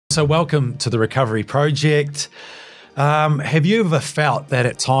So welcome to the Recovery Project. Have you ever felt that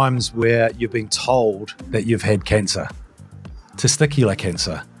at times where you've been told that you've had cancer, testicular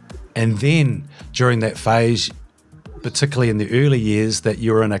cancer, and then during that phase, particularly in the early years, that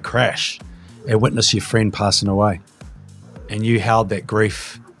you were in a crash and witnessed your friend passing away, and you held that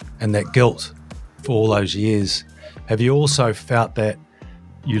grief and that guilt for all those years? Have you also felt that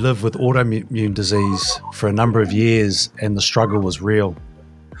you lived with autoimmune disease for a number of years and the struggle was real?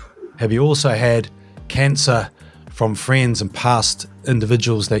 Have you also had cancer from friends and past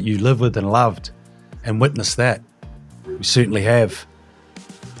individuals that you lived with and loved and witnessed that? We certainly have.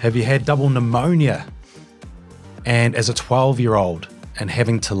 Have you had double pneumonia and as a 12-year-old and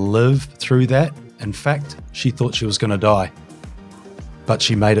having to live through that? In fact, she thought she was going to die, but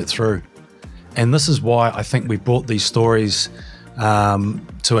she made it through. And this is why I think we brought these stories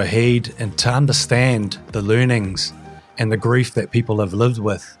to a heed and to understand the learnings and the grief that people have lived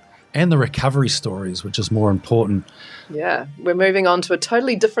with, and the recovery stories, which is more important. Yeah, we're moving on to a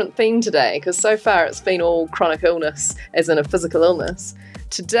totally different theme today, because so far it's been all chronic illness, as in a physical illness.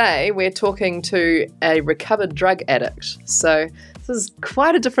 Today we're talking to a recovered drug addict. So this is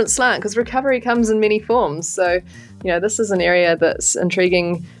quite a different slant, because recovery comes in many forms. So, this is an area that's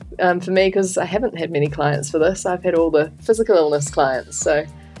intriguing for me, because I haven't had many clients for this. I've had all the physical illness clients. So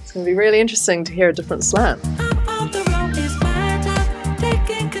it's going to be really interesting to hear a different slant.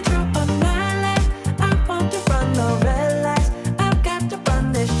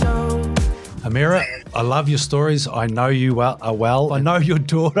 Amira, I love your stories. I know you well. I know your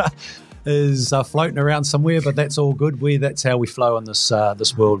daughter is floating around somewhere, but that's all good. That's how we flow in this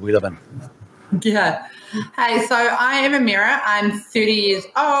world we live in. Yeah. Hey, so I am Amira. I'm 30 years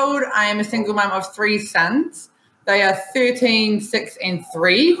old. I am a single mum of 3 sons. They are 13, 6, and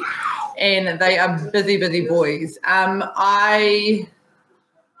 3, and they are busy, busy boys. I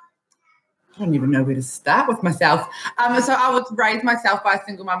don't even know where to start with myself. So I was raised myself by a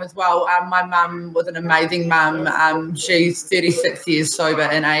single mum as well. My mum was an amazing mum. She's 36 years sober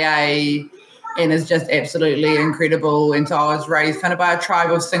in AA and is just absolutely incredible. And so I was raised kind of by a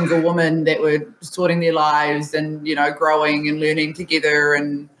tribe of single women that were sorting their lives and, growing and learning together.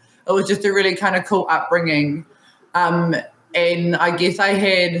 And it was just a really kind of cool upbringing. And I guess I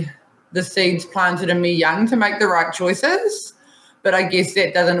had the seeds planted in me young to make the right choices. But I guess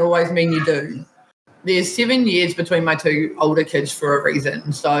that doesn't always mean you do. There's 7 years between my 2 older kids for a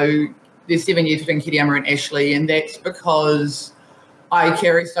reason. So there's 7 years between Kitty Amira and Ashley, and that's because I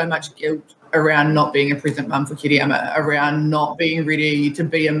carry so much guilt around not being a present mum for Kitty Amira, around not being ready to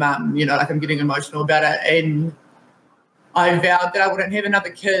be a mum. I'm getting emotional about it. And I vowed that I wouldn't have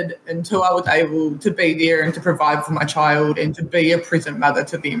another kid until I was able to be there and to provide for my child and to be a present mother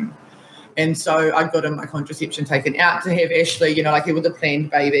to them. And so I got my contraception taken out to have Ashley, it was a planned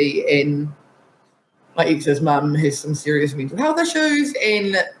baby, and my ex's mum has some serious mental health issues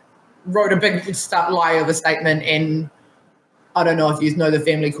and wrote a big lie of a statement. And I don't know if you know the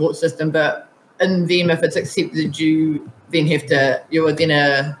family court system, but in them, if it's accepted, you are then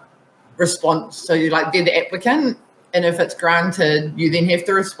a response. So they're the applicant, and if it's granted, you then have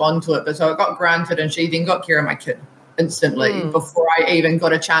to respond to it. But so it got granted, and she then got care of my kid instantly before I even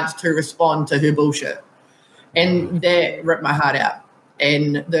got a chance to respond to her bullshit. And that ripped my heart out.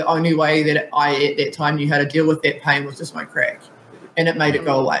 And the only way that I at that time knew how to deal with that pain was to smoke crack. And it made it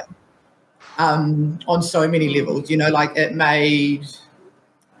go away on so many levels. It made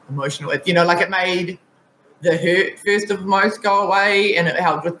emotional, it made the hurt first of most go away, and it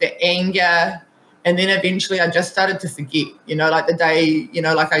helped with the anger. And then eventually I just started to forget, the day,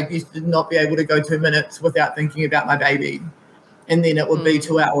 I used to not be able to go 2 minutes without thinking about my baby. And then it would be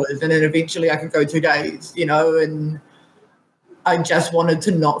 2 hours. And then eventually I could go 2 days, and I just wanted to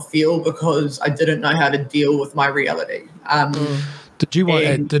not feel, because I didn't know how to deal with my reality.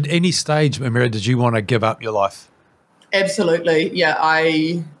 Did any stage, Amira, did you want to give up your life? Absolutely. Yeah,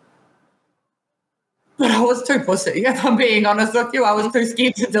 but I was too pussy, if I'm being honest with you. I was too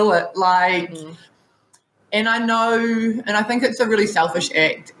scared to do it. And I know, and I think it's a really selfish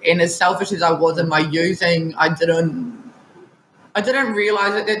act. And as selfish as I was in my using, I didn't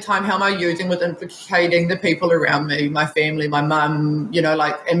realize at that time how my using was implicating the people around me, my family, my mum,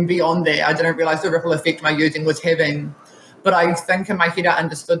 and beyond that. I didn't realize the ripple effect my using was having. But I think in my head I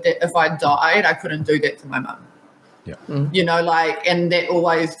understood that if I died, I couldn't do that to my mum. Yeah. And that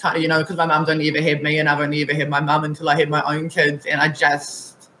always kind of, because my mum's only ever had me, and I've only ever had my mum until I had my own kids. And I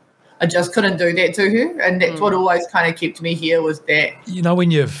just couldn't do that to her. And that's what always kind of kept me here, was that.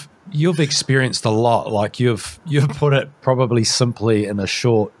 When you've experienced a lot, like you've put it probably simply in a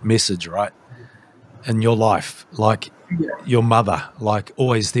short message, right? In your life, like your mother, like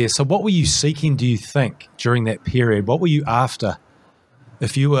always there. So what were you seeking, do you think, during that period? What were you after?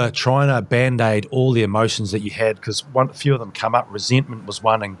 If you were trying to band-aid all the emotions that you had, because a few of them come up, resentment was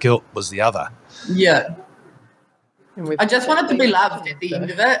one and guilt was the other. Yeah. I just wanted to be loved at the end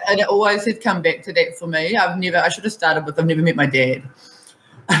of it, and it always had come back to that for me. I should have started with, I've never met my dad.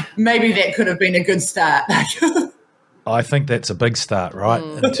 Maybe that could have been a good start. I think that's a big start, right,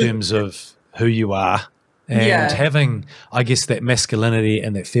 in terms of who you are and having, I guess, that masculinity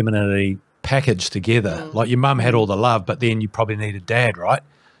and that femininity packaged together. Like your mum had all the love, but then you probably needed dad, right,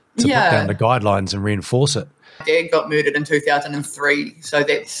 to put down the guidelines and reinforce it. Dad got murdered in 2003, so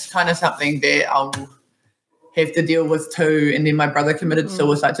that's kind of something that I'll have to deal with too. And then my brother committed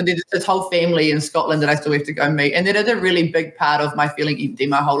suicide. So there's this whole family in Scotland that I still have to go meet. And that is a really big part of my feeling empty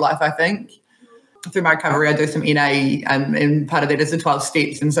my whole life, I think. Through my recovery, I do some NA, and part of that is the 12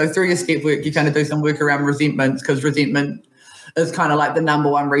 steps. And so through your step work, you kind of do some work around resentments, because resentment is kind of like the number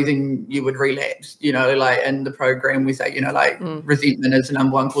one reason you would relapse. You know, like in the program we say, you know, like resentment is the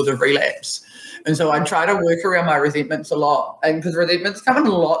number one cause of relapse. And so I try to work around my resentments a lot, and because resentments come in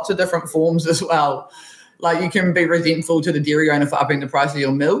lots of different forms as well. Like you can be resentful to the dairy owner for upping the price of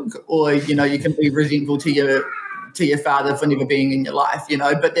your milk, or, you know, you can be resentful to your father for never being in your life, you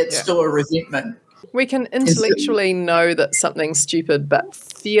know, but that's still a resentment. We can intellectually know that something's stupid, but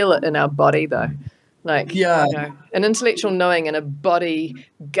feel it in our body though. Like, you know, an intellectual knowing and a body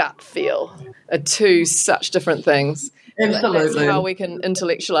gut feel are two such different things. Absolutely. That's how we can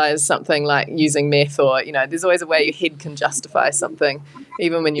intellectualize something like using meth, or, you know, there's always a way your head can justify something,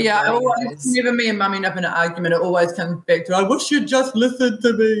 even when you're whenever me and mum end up in an argument, it always comes back to, I wish you'd just listen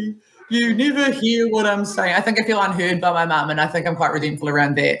to me. You never hear what I'm saying. I think I feel unheard by my mum, and I think I'm quite resentful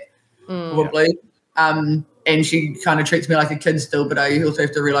around that, probably. And she kind of treats me like a kid still, but I also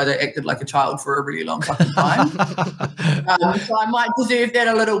have to realise I acted like a child for a really long fucking time. So I might deserve that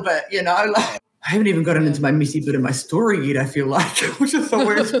a little bit, you know. Like, I haven't even gotten into my messy bit of my story yet, I feel like, which is the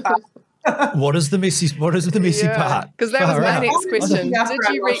worst part. What is the messy part? Because that was my next question.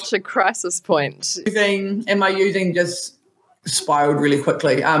 Did you reach a crisis point? My using just spiraled really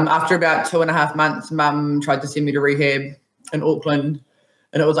quickly. After about 2.5 months, mum tried to send me to rehab in Auckland.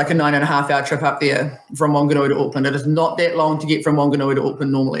 And it was like a 9.5-hour trip up there from Wanganui to Auckland. It is not that long to get from Wanganui to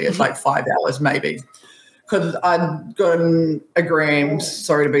Auckland normally. It's like 5 hours maybe. Because I'd gotten a gram,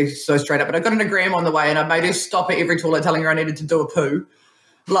 sorry to be so straight up, but I got a gram on the way, and I made her stop at every toilet telling her I needed to do a poo.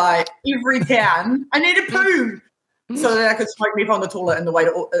 Like every town, I need a poo. So that I could smoke meth on the toilet on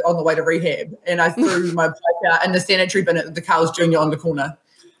the way to rehab. And I threw my pipe out in the sanitary bin at the Carl's Jr. on the corner.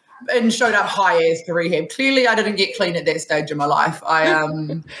 And showed up high as to rehab. Clearly, I didn't get clean at that stage of my life.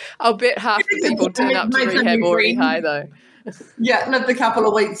 I'll bet half the people turn up to rehab already high, though. Yeah, lived a couple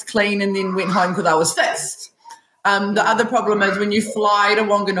of weeks clean and then went home because I was fixed. The other problem is when you fly to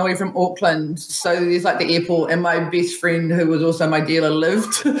Wanganui from Auckland, so there's like the airport, and my best friend, who was also my dealer,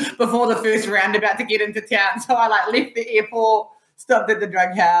 lived before the first roundabout to get into town. So I left the airport, stopped at the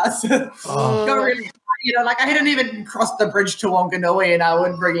drug house, got really, you know, I hadn't even crossed the bridge to Wanganui and I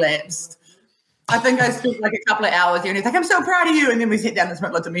would relapsed. I think I spent a couple of hours here, and he's like, I'm so proud of you. And then we sat down and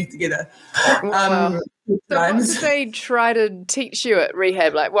smoked lots of meth together. Wow. So what did they try to teach you at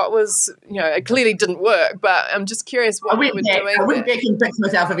rehab? Like what was, you know, it clearly didn't work, but I'm just curious what you were doing. I went back and fixed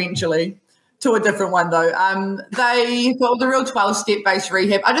myself eventually to a different one though. It was a real 12-step based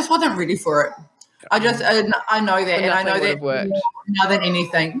rehab. I just wasn't ready for it. I know that, and I know that more than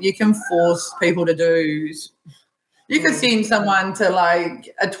anything, you can force people to do. You could send someone to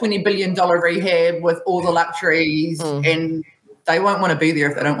a $20 billion rehab with all the luxuries, and they won't want to be there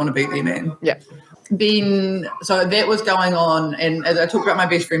if they don't want to be there, man. Yeah. Then, so that was going on, and as I talked about my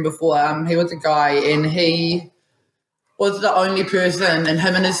best friend before, he was a guy, and he was the only person, and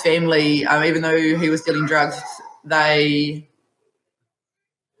him and his family, even though he was dealing drugs, they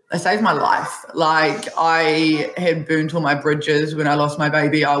saved my life. I had burnt all my bridges when I lost my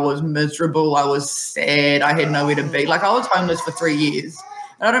baby. I was miserable. I was sad. I had nowhere to be. I was homeless for 3 years.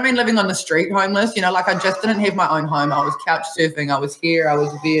 And I don't mean living on the street homeless. You know, I just didn't have my own home. I was couch surfing. I was here. I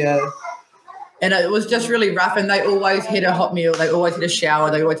was there. And it was just really rough. And they always had a hot meal. They always had a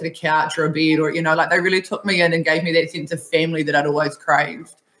shower. They always had a couch or a bed, or, you know, they really took me in and gave me that sense of family that I'd always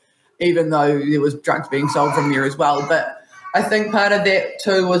craved, even though there was drugs being sold from there as well. But I think part of that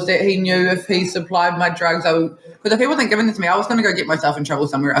too was that he knew if he supplied my drugs, because if he wasn't giving them to me, I was going to go get myself in trouble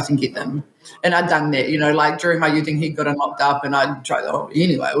somewhere else and get them. And I'd done that, you know, during my using, he'd gotten locked up, and I'd tried,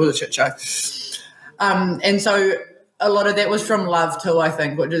 anyway, it was a shit show. And so a lot of that was from love too, I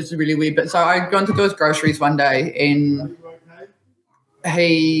think, which is really weird. But so I'd gone to do his groceries one day, and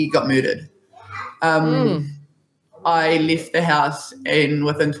he got murdered. I left the house, and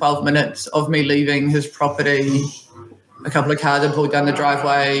within 12 minutes of me leaving his property, a couple of cars had pulled down the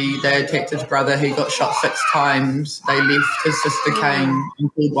driveway. They attacked his brother. He got shot 6 times. They left. His sister came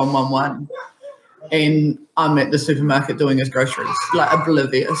and called 111. And I'm at the supermarket doing his groceries, like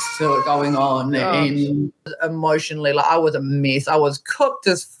oblivious to what going on. And emotionally, like I was a mess. I was cooked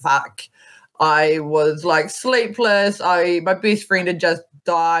as fuck. I was like sleepless. My best friend had just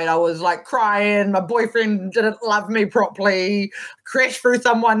died. I was like crying. My boyfriend didn't love me properly. Crashed through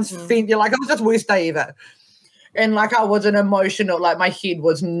someone's fence. Like it was just the worst day ever. And like I was an emotional, like my head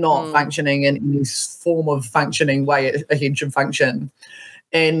was not functioning in any form of functioning way a head should function.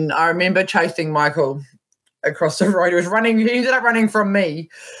 And I remember chasing Michael across the road. He ended up running from me.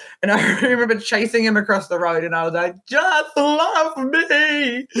 And I remember chasing him across the road and I was like, just love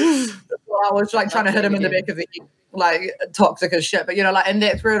me. I was like trying to hit him in the back of the head, like toxic as shit. But, you know, like, and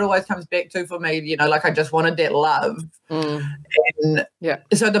that's where it always comes back to for me, you know, like I just wanted that love. And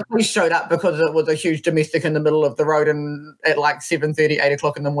so the police showed up because it was a huge domestic in the middle of the road and at like 7:30, 8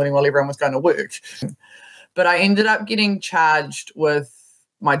 o'clock in the morning while everyone was going to work. But I ended up getting charged with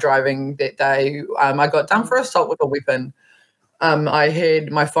my driving that day. I got done for assault with a weapon. I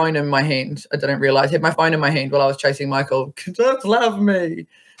had my phone in my hand. I didn't realise. I had my phone in my hand while I was chasing Michael. Just love me.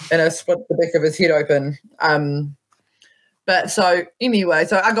 And I split the back of his head open. But so anyway,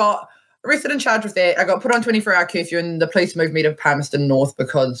 so I got arrested and charged with that. I got put on 24-hour curfew and the police moved me to Palmerston North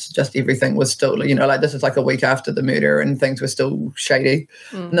because just everything was still, you know, like this is like a week after the murder and things were still shady.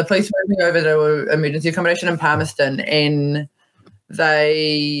 And the police moved me over to emergency accommodation in Palmerston and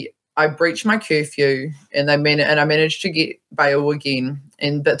I breached my curfew and I managed to get bail again.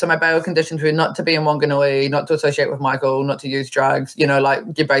 But so my bail conditions were not to be in Wanganui, not to associate with Michael, not to use drugs, you know, like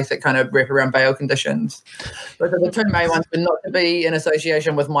your basic kind of wraparound bail conditions. But the 2 main ones were not to be in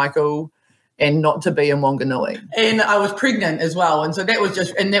association with Michael and not to be in Wanganui. And I was pregnant as well. And so that was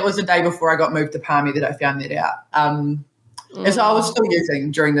the day before I got moved to Palmy that I found that out. And so I was still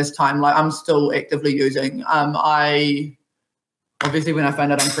using during this time, like I'm still actively using. Obviously, when I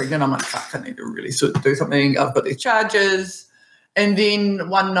found out I'm pregnant, I'm like, fuck, I need to really do something. I've got these charges. And then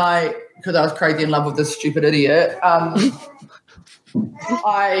one night, because I was crazy in love with this stupid idiot, I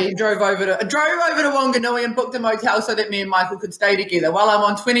drove over to Wanganui and booked a motel so that me and Michael could stay together while I'm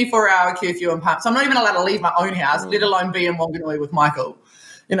on 24-hour curfew in Palm. So I'm not even allowed to leave my own house, let alone be in Wanganui with Michael.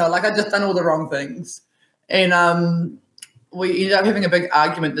 You know, like I just done all the wrong things. And we ended up having a big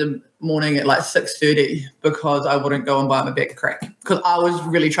argument the morning at like 6:30 because I wouldn't go and buy my bag of crack because I was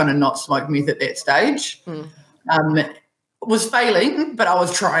really trying to not smoke meth at that stage. Was failing, but I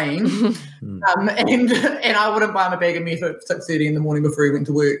was trying. And I wouldn't buy my bag of meth at 6:30 in the morning before he went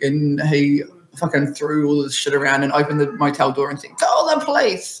to work, and he fucking threw all this shit around and opened the motel door and said, "Call the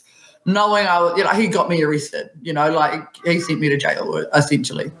police." Knowing I was, you know, he got me arrested, you know, like he sent me to jail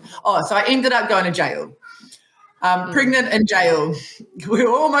essentially. So I ended up going to jail. Pregnant in jail. We were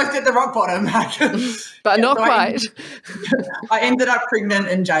almost at the rock bottom. But not quite. I ended up pregnant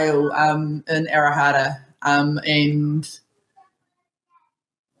in jail in Arahata. And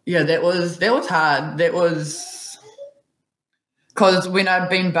yeah, that was hard. That was because when I'd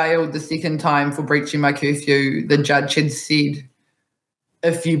been bailed the second time for breaching my curfew, the judge had said,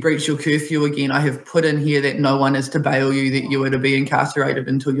 if you breach your curfew again, I have put in here that no one is to bail you, that you are to be incarcerated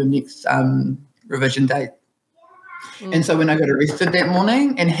until your next revision date. And so when I got arrested that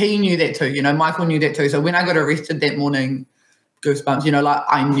morning, and he knew that too, you know, Michael knew that too. So when I got arrested that morning, goosebumps, you know, like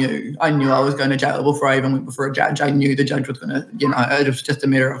I knew I was going to jail before I even went before a judge. I knew the judge was going to, you know, it was just a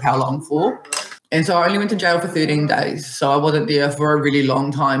matter of how long for. And so I only went to jail for 13 days. So I wasn't there for a really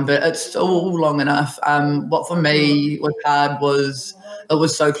long time, but it's still long enough. What for me was hard was it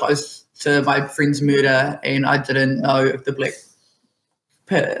was so close to my friend's murder and I didn't know if the black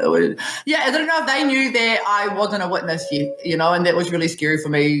I don't know if they knew that I wasn't a witness yet, you know, and that was really scary for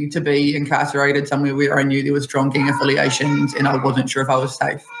me to be incarcerated somewhere where I knew there was strong gang affiliations and I wasn't sure if I was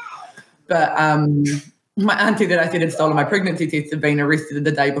safe. But my auntie that I said had stolen my pregnancy test had been arrested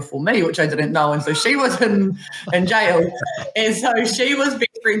the day before me, which I didn't know, and so she was in jail, and so she was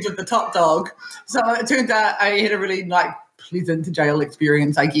best friends with the top dog. So it turns out I had a really like pleasant jail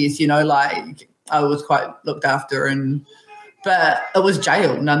experience, I guess, you know, like I was quite looked after but it was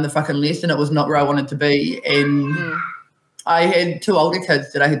jail, none the fucking less, and it was not where I wanted to be. And I had 2 older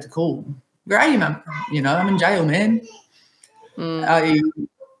kids that I had to call. Where are you, Mum? You know, I'm in jail, man.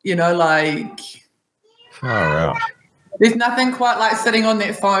 You know, like... Far out. There's nothing quite like sitting on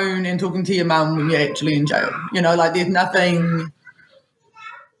that phone and talking to your mum when you're actually in jail. You know, like there's nothing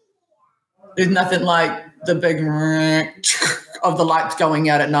like the big of the lights going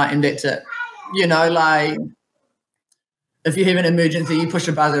out at night and that's it. You know, like... if you have an emergency, you push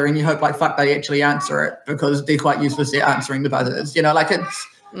a buzzer and you hope like fuck they actually answer it, because they're quite useless at answering the buzzers. You know, like it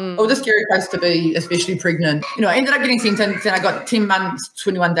was a scary place to be, especially pregnant. You know, I ended up getting sentenced and I got 10 months,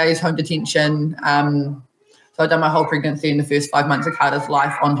 21 days home detention. So I'd done my whole pregnancy in the first 5 months of Carter's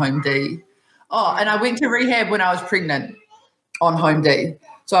life on home D. Oh, and I went to rehab when I was pregnant on home D.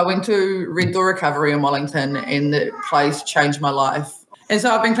 So I went to Red Door Recovery in Wellington, and the place changed my life. And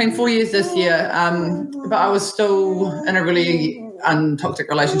so I've been clean 4 years this year, but I was still in a really untoxic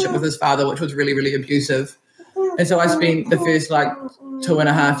relationship with his father, which was really, really abusive. And so I spent the first like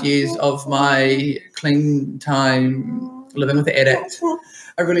 2.5 years of my clean time living with an addict,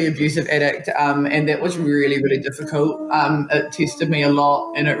 a really abusive addict, and that was really, really difficult. It tested me a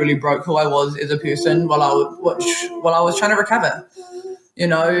lot, and it really broke who I was as a person while I was trying to recover, you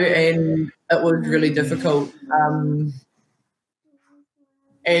know, and it was really difficult.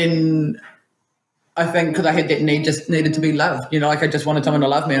 And I think because I had that need, just needed to be loved, you know, like I just wanted someone to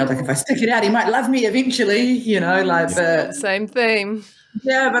love me. And I was like, if I stick it out, he might love me eventually, you know, like, but same theme.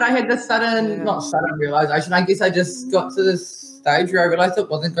 Yeah, but I had this not sudden realization. I guess I just got to this stage where I realized it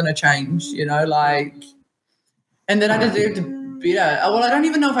wasn't going to change, you know, like, and then I deserved better. Well, I don't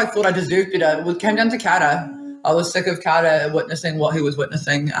even know if I thought I deserved better. It came down to Carter. I was sick of Carter witnessing what he was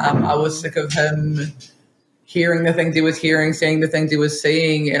witnessing. I was sick of him hearing the things he was hearing, seeing the things he was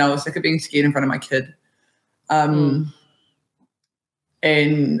seeing, and I was sick of being scared in front of my kid. And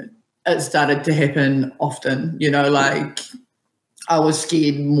it started to happen often, you know, like I was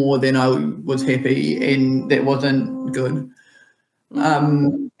scared more than I was happy, and that wasn't good.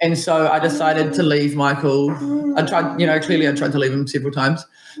 And so I decided to leave Michael. I tried, you know, clearly I tried to leave him several times,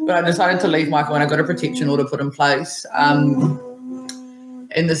 but I decided to leave Michael, and I got a protection order put in place.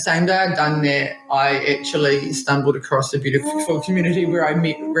 And the same day I'd done that, I actually stumbled across a beautiful community where I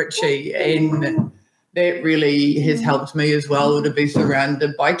met Richie, and that really has helped me as well, to be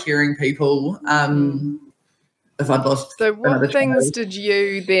surrounded by caring people. If I'd lost. So what things did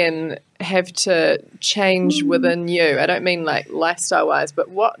you then have to change within you? I don't mean like lifestyle-wise, but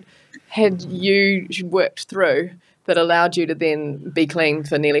what had you worked through that allowed you to then be clean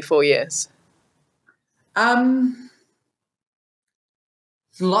for nearly 4 years?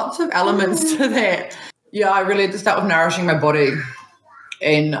 Lots of elements to that. Yeah, I really had to start with nourishing my body,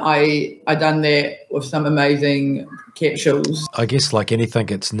 and I done that with some amazing capsules. I guess like anything,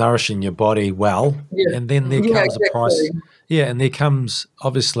 it's nourishing your body well, and then there comes a price. Yeah, and there comes,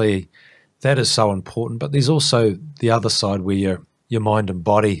 obviously, that is so important, but there's also the other side where your mind and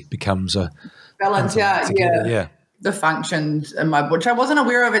body becomes a balance. Yeah. The functions in my, which I wasn't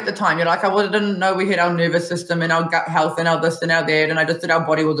aware of at the time. You know, like I didn't know we had our nervous system and our gut health and our this and our that, and I just did our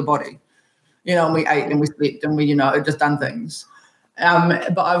body was a body. You know, and we ate and we slept and we, you know, just done things.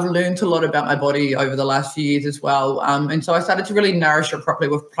 But I've learned a lot about my body over the last few years as well. And so I started to really nourish it properly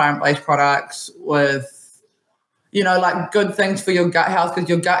with plant-based products, with, you know, like good things for your gut health, because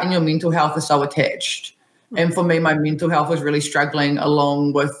your gut and your mental health are so attached. And for me, my mental health was really struggling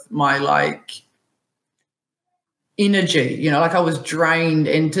along with my like energy, you know, like I was drained,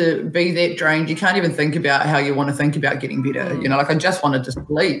 and to be that drained, you can't even think about how you want to think about getting better. You know, like I just wanted to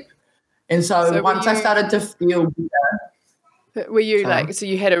sleep. And so once I started to feel better. Were you like, so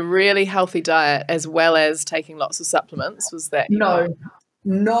you had a really healthy diet as well as taking lots of supplements? Was that?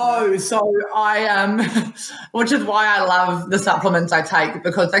 No. So I, which is why I love the supplements I take,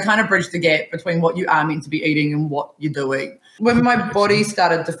 because they kind of bridge the gap between what you are meant to be eating and what you're doing. When my body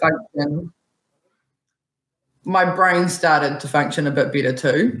started to function, my brain started to function a bit better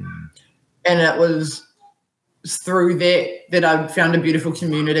too. And it was through that I found a beautiful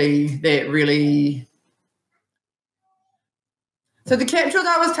community that really... So the capsules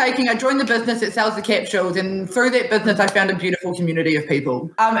I was taking, I joined the business that sells the capsules, and through that business I found a beautiful community of people.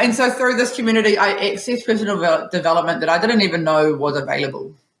 And so through this community I accessed personal development that I didn't even know was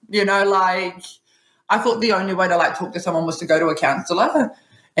available. You know, like I thought the only way to like talk to someone was to go to a counsellor,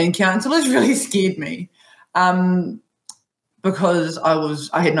 and counsellors really scared me. Because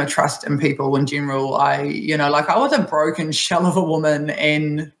I had no trust in people in general. I was a broken shell of a woman,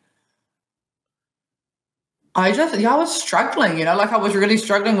 and I was struggling, you know, like I was really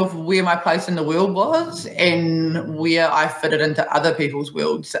struggling with where my place in the world was and where I fitted into other people's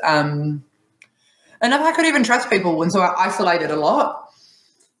worlds. And if I could even trust people. And so I isolated a lot.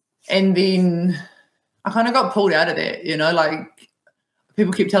 And then I kind of got pulled out of that, you know, like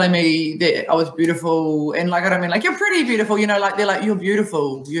people keep telling me that I was beautiful, and like I don't mean like you're pretty beautiful, you know, like they're like you're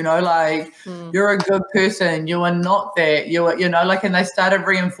beautiful, you know, like you're a good person, you are not that, you are, you know, like, and they started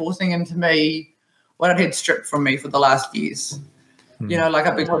reinforcing into me what I had stripped from me for the last years. You know, like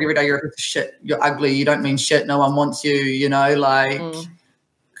I've been told every day, you're a piece of shit, you're ugly, you don't mean shit, no one wants you, you know, like,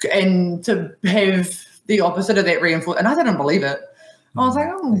 and to have the opposite of that reinforced, and I didn't believe it. I was like,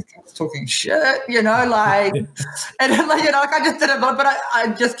 oh, this guy's talking shit, you know, like, and like, you know, like I just didn't, but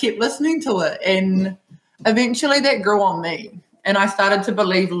I just kept listening to it, and eventually that grew on me, and I started to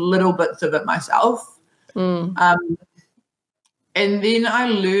believe little bits of it myself. And then I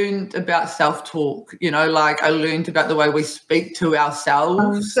learned about self-talk, you know, like I learned about the way we speak to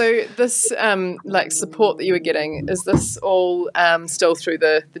ourselves. So this like support that you were getting, is this all still through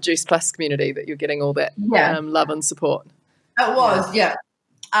the Juice Plus community that you're getting all that love and support? It was, yeah.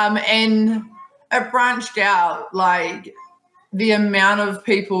 And it branched out, like the amount of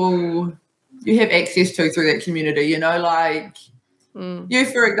people you have access to through that community, you know, like you,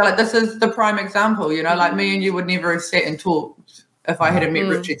 for example, like this is the prime example, you know, like me and you would never have sat and talked if I hadn't met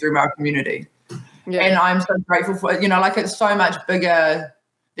Richie through my community. Yeah. And I'm so grateful for it, you know, like it's so much bigger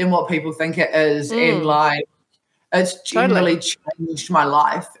than what people think it is. And like it's generally changed my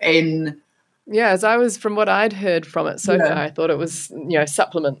life. And yeah, as I was, from what I'd heard from it so far, I thought it was, you know,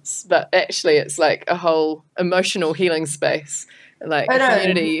 supplements, but actually it's like a whole emotional healing space, like a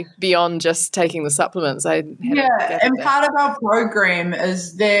community beyond just taking the supplements. And part of our program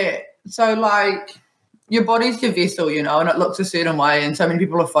is that, so like your body's your vessel, you know, and it looks a certain way, and so many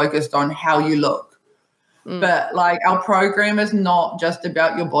people are focused on how you look. But like our program is not just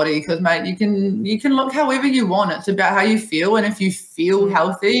about your body, because mate, you can look however you want. It's about how you feel, and if you feel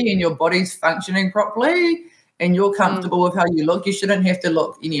healthy and your body's functioning properly and you're comfortable with how you look, you shouldn't have to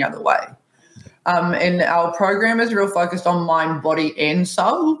look any other way. And our program is real focused on mind, body, and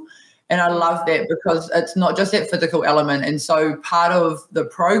soul. And I love that because it's not just that physical element. And so part of the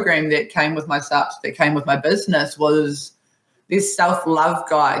program that came with my SUPs, that came with my business, was there's self-love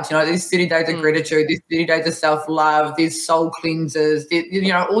guides, you know, there's 30 days of gratitude, there's 30 days of self-love, there's soul cleansers,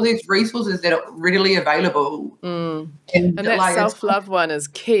 you know, all these resources that are readily available. And that like, self-love one is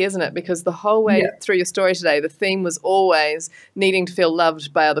key, isn't it? Because the whole way through your story today, the theme was always needing to feel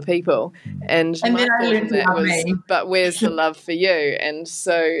loved by other people. And my then I thought learned on that was, but where's the love for you? And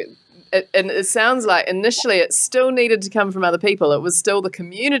so it sounds like initially it still needed to come from other people. It was still the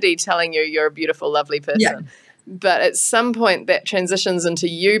community telling you you're a beautiful, lovely person. Yeah. But at some point that transitions into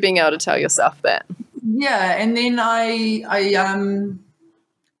you being able to tell yourself that. Yeah, and then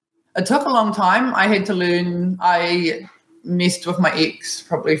it took a long time. I had to learn. I messed with my ex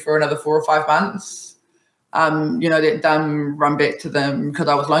probably for another 4 or 5 months. You know, that dumb run back to them because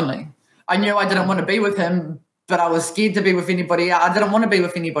I was lonely. I knew I didn't want to be with him, but I was scared to be with anybody else. I didn't want to be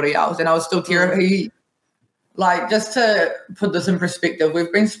with anybody else, and I was still terrified. Like, just to put this in perspective,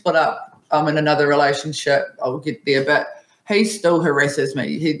 we've been split up. In another relationship. I'll get there, but he still harasses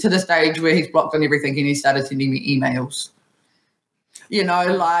me. To the stage where he's blocked on everything and he started sending me emails. You know,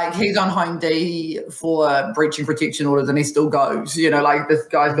 like he's on home D for breaching protection orders and he still goes. You know, like this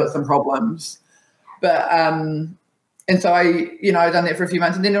guy's got some problems. But and so I, you know, done that for a few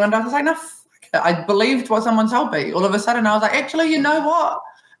months, and then one day I was like, no, fuck it. I believed what someone told me. All of a sudden I was like, actually, you know what?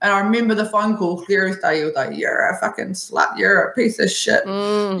 And I remember the phone call clear as day. He was like, you're a fucking slut. You're a piece of shit.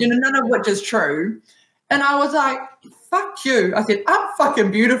 You know, none of which is true. And I was like, fuck you. I said, I'm fucking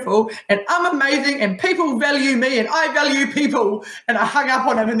beautiful and I'm amazing and people value me and I value people. And I hung up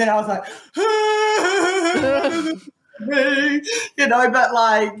on him, and then I was like, you know, but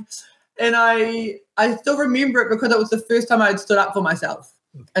like, and I still remember it because it was the first time I had stood up for myself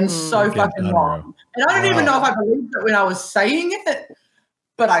and so fucking long. And I don't even know if I believed it when I was saying it.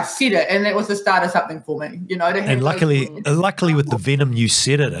 But I said it, and that was the start of something for me, you know. And luckily with the venom you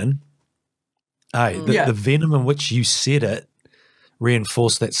said it in, the venom in which you said it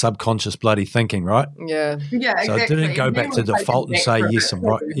reinforced that subconscious bloody thinking, right? Yeah. Yeah, so exactly. it didn't go back to default and say, yes, I'm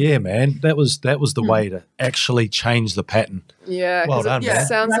right. Yeah, man, that was the way to actually change the pattern. Yeah. Well done, man. It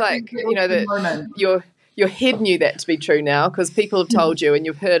sounds like, you know, that your head knew that to be true now because people have told you and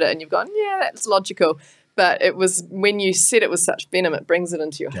you've heard it and you've gone, yeah, that's logical. But it was when you said it was such venom, it brings it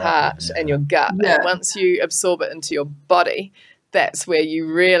into your heart and your gut. Yeah. And once you absorb it into your body, that's where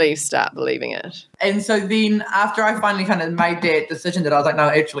you really start believing it. And so then after I finally kind of made that decision that I was like, no,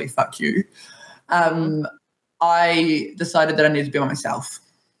 actually, fuck you, I decided that I needed to be by myself.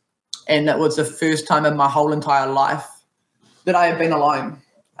 And that was the first time in my whole entire life that I had been alone.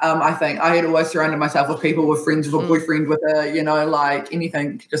 I think I had always surrounded myself with people, with friends, with a boyfriend, with a, you know, like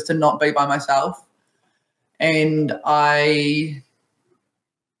anything, just to not be by myself. And I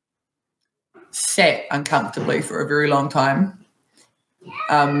sat uncomfortably for a very long time.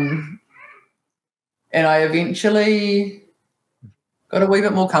 And I eventually got a wee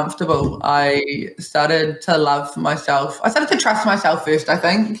bit more comfortable. I started to love myself. I started to trust myself first, I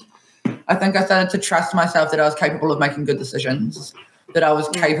think. I started to trust myself that I was capable of making good decisions, that I was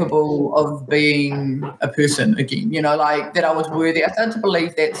capable of being a person again, like that I was worthy. I started to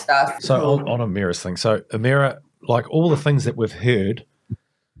believe that stuff. So on Amira's thing, so Amira, like all the things that we've heard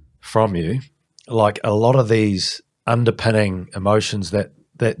from you, like a lot of these underpinning emotions that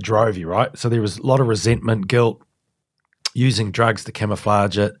drove you, right? So there was a lot of resentment, guilt, using drugs to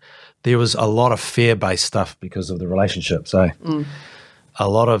camouflage it. There was a lot of fear-based stuff because of the relationships, a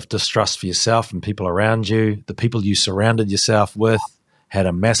lot of distrust for yourself and people around you. The people you surrounded yourself with had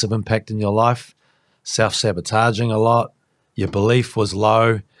a massive impact in your life, self-sabotaging a lot. Your belief was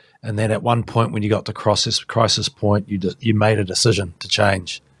low. And then at one point when you got to crisis point, you made a decision to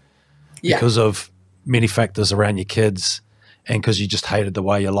change because of many factors around your kids and because you just hated the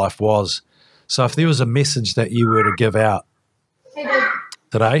way your life was. So if there was a message that you were to give out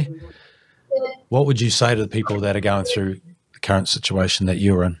today, what would you say to the people that are going through the current situation that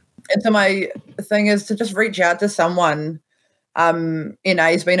you're in? And so my thing is to just reach out to someone. NA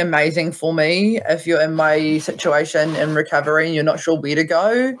has been amazing for me. If you're in my situation in recovery and you're not sure where to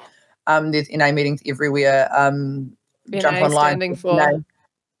go, there's NA meetings everywhere. Jump online. Standing for?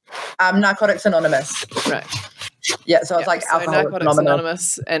 Narcotics Anonymous. Right. Yeah, so it's like Narcotics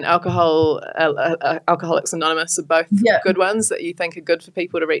Anonymous and Alcoholics Anonymous are both good ones that you think are good for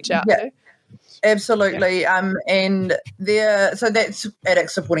people to reach out to. Absolutely. And so that's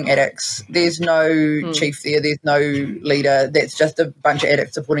addicts supporting addicts. There's no chief there. There's no leader. That's just a bunch of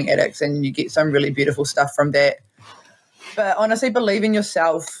addicts supporting addicts, and you get some really beautiful stuff from that. But honestly, believe in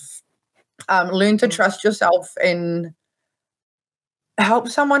yourself. Learn to trust yourself and help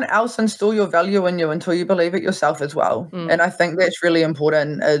someone else install your value in you until you believe it yourself as well. And I think that's really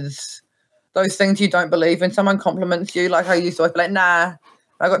important, is those things you don't believe. When someone compliments you, like I used to always be like, nah,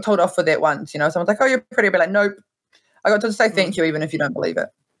 I got told off for that once. Someone's like, oh, you're pretty. I'll be like, nope. I got to say thank you even if you don't believe it.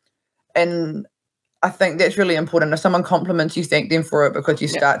 And I think that's really important. If someone compliments you, thank them for it because you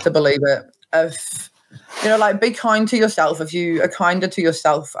start to believe it. If, be kind to yourself. If you are kinder to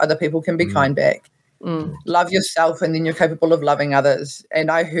yourself, other people can be kind back. Love yourself, and then you're capable of loving others.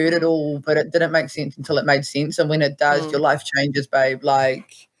 And I heard it all, but it didn't make sense until it made sense. And when it does, your life changes, babe.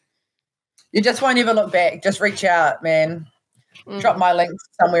 Like, you just won't ever look back. Just reach out, man. Drop my link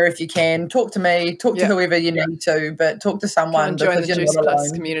somewhere if you can. Talk to me. Talk to whoever you need to, but talk to someone. Join the Juice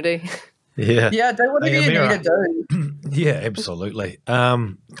Plus community. Yeah, do whatever you need to do. Yeah, absolutely.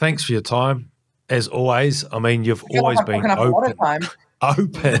 Thanks for your time. As always, I mean, you've always been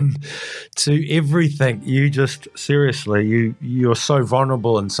open to everything. You just, seriously, you're so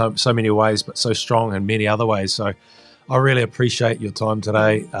vulnerable in so many ways, but so strong in many other ways. So I really appreciate your time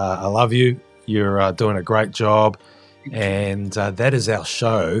today. I love you. You're doing a great job. And that is our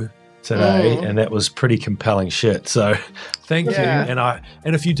show today, and that was pretty compelling shit. So thank you.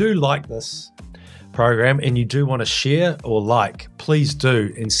 And if you do like this program and you do want to share or please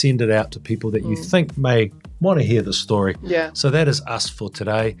do, and send it out to people that you think may want to hear the story. So that is us for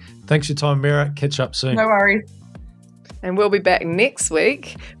today. Thanks for your time, Amira. Catch up soon. No worries. And we'll be back next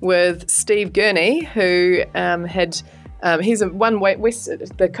week with Steve Gurney, who he's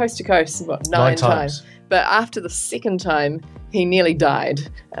the coast to coast, 9 times. But after the second time, he nearly died,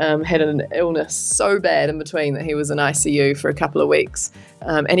 had an illness so bad in between that he was in ICU for a couple of weeks.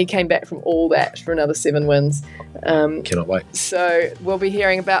 And he came back from all that for another 7 wins. Cannot wait. So we'll be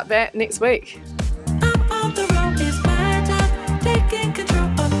hearing about that next week.